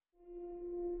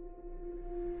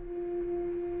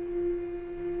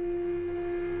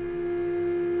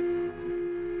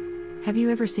Have you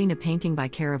ever seen a painting by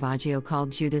Caravaggio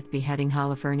called Judith Beheading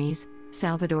Holofernes,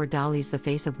 Salvador Dali's The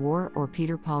Face of War, or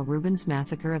Peter Paul Rubens'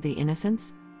 Massacre of the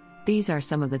Innocents? These are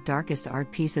some of the darkest art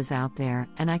pieces out there,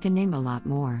 and I can name a lot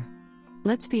more.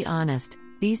 Let's be honest,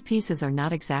 these pieces are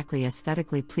not exactly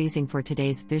aesthetically pleasing for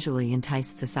today's visually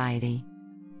enticed society.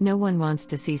 No one wants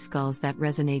to see skulls that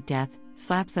resonate. Death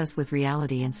slaps us with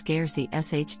reality and scares the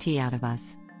SHT out of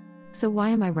us. So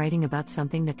why am I writing about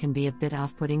something that can be a bit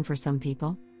off-putting for some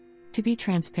people? To be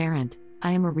transparent,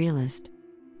 I am a realist.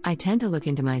 I tend to look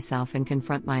into myself and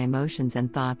confront my emotions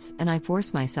and thoughts, and I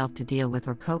force myself to deal with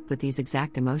or cope with these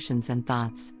exact emotions and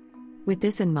thoughts. With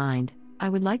this in mind, I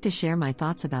would like to share my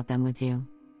thoughts about them with you.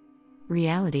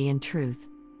 Reality and truth.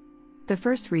 The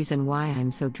first reason why I'm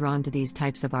so drawn to these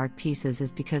types of art pieces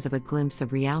is because of a glimpse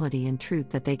of reality and truth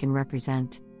that they can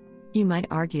represent. You might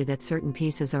argue that certain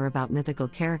pieces are about mythical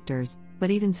characters,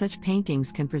 but even such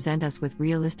paintings can present us with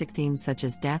realistic themes such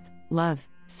as death, love,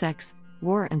 sex,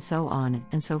 war, and so on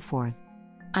and so forth.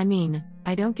 I mean,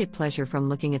 I don't get pleasure from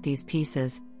looking at these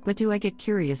pieces, but do I get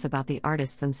curious about the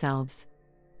artists themselves?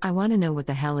 I want to know what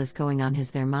the hell is going on in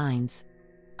their minds.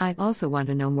 I also want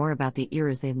to know more about the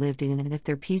eras they lived in and if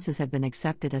their pieces have been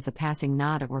accepted as a passing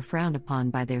nod or frowned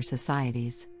upon by their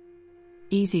societies.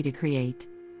 Easy to create.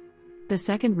 The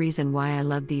second reason why I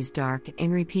love these dark,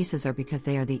 angry pieces are because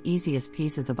they are the easiest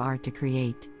pieces of art to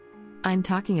create. I'm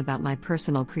talking about my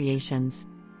personal creations.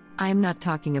 I am not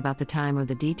talking about the time or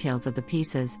the details of the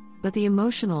pieces, but the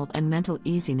emotional and mental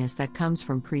easiness that comes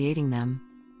from creating them.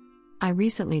 I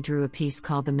recently drew a piece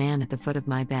called The Man at the Foot of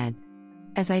My Bed.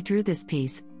 As I drew this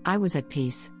piece, I was at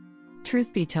peace.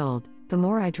 Truth be told, the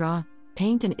more I draw,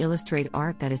 paint, and illustrate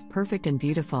art that is perfect and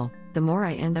beautiful, the more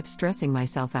I end up stressing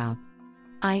myself out.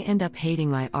 I end up hating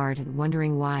my art and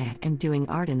wondering why I am doing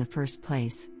art in the first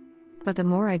place. But the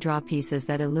more I draw pieces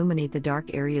that illuminate the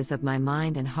dark areas of my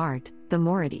mind and heart, the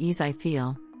more at ease I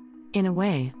feel. In a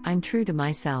way, I'm true to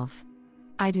myself.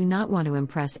 I do not want to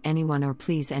impress anyone or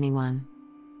please anyone.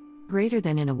 Greater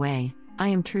than in a way, I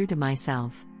am true to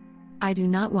myself. I do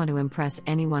not want to impress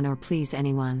anyone or please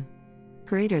anyone.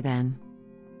 Greater than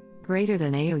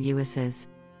AOUS's.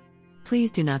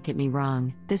 Please do not get me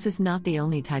wrong, this is not the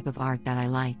only type of art that I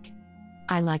like.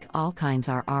 I like all kinds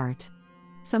of art.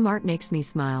 Some art makes me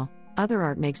smile, other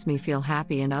art makes me feel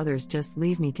happy, and others just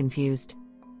leave me confused.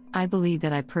 I believe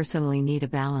that I personally need a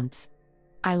balance.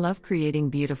 I love creating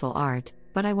beautiful art,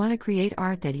 but I want to create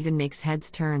art that even makes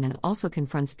heads turn and also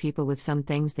confronts people with some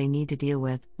things they need to deal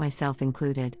with, myself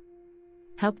included.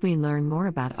 Help me learn more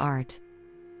about art.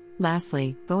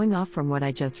 Lastly, going off from what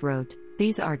I just wrote,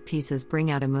 these art pieces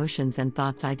bring out emotions and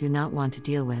thoughts I do not want to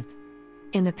deal with.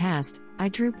 In the past, I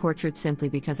drew portraits simply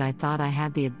because I thought I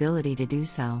had the ability to do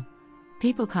so.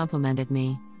 People complimented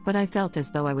me, but I felt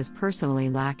as though I was personally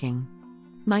lacking.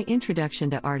 My introduction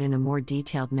to art in a more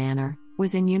detailed manner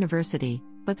was in university,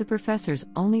 but the professors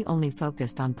only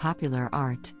focused on popular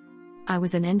art. I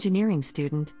was an engineering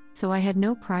student, so I had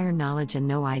no prior knowledge and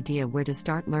no idea where to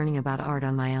start learning about art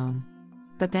on my own.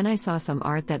 But then I saw some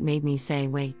art that made me say,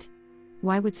 wait.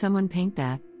 Why would someone paint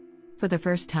that? For the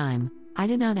first time, I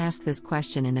did not ask this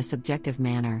question in a subjective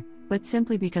manner, but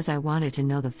simply because I wanted to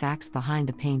know the facts behind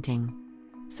the painting.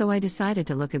 So I decided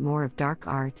to look at more of dark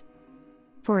art.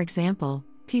 For example,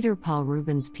 Peter Paul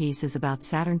Rubens' piece is about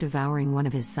Saturn devouring one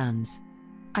of his sons.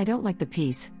 I don't like the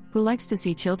piece, who likes to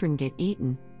see children get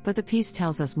eaten, but the piece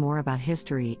tells us more about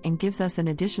history and gives us an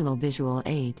additional visual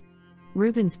aid.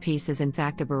 Rubens' piece is in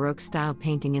fact a Baroque-style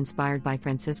painting inspired by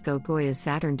Francisco Goya's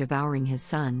Saturn devouring his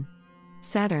son.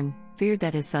 Saturn feared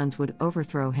that his sons would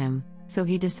overthrow him, so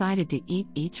he decided to eat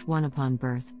each one upon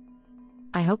birth.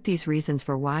 I hope these reasons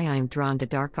for why I am drawn to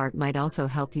dark art might also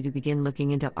help you to begin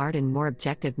looking into art in a more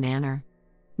objective manner.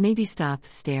 Maybe stop,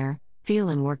 stare, feel,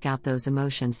 and work out those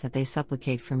emotions that they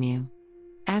supplicate from you.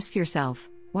 Ask yourself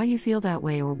why you feel that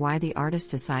way or why the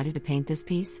artist decided to paint this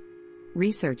piece.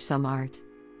 Research some art.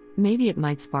 Maybe it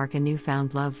might spark a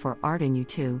newfound love for art in you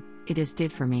too, it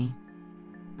did for me.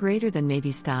 Greater than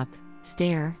maybe stop,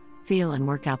 stare, feel, and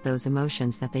work out those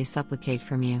emotions that they supplicate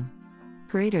from you.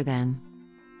 Greater than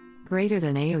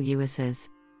AOUS's.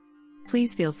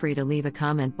 Please feel free to leave a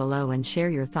comment below and share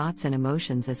your thoughts and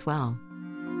emotions as well.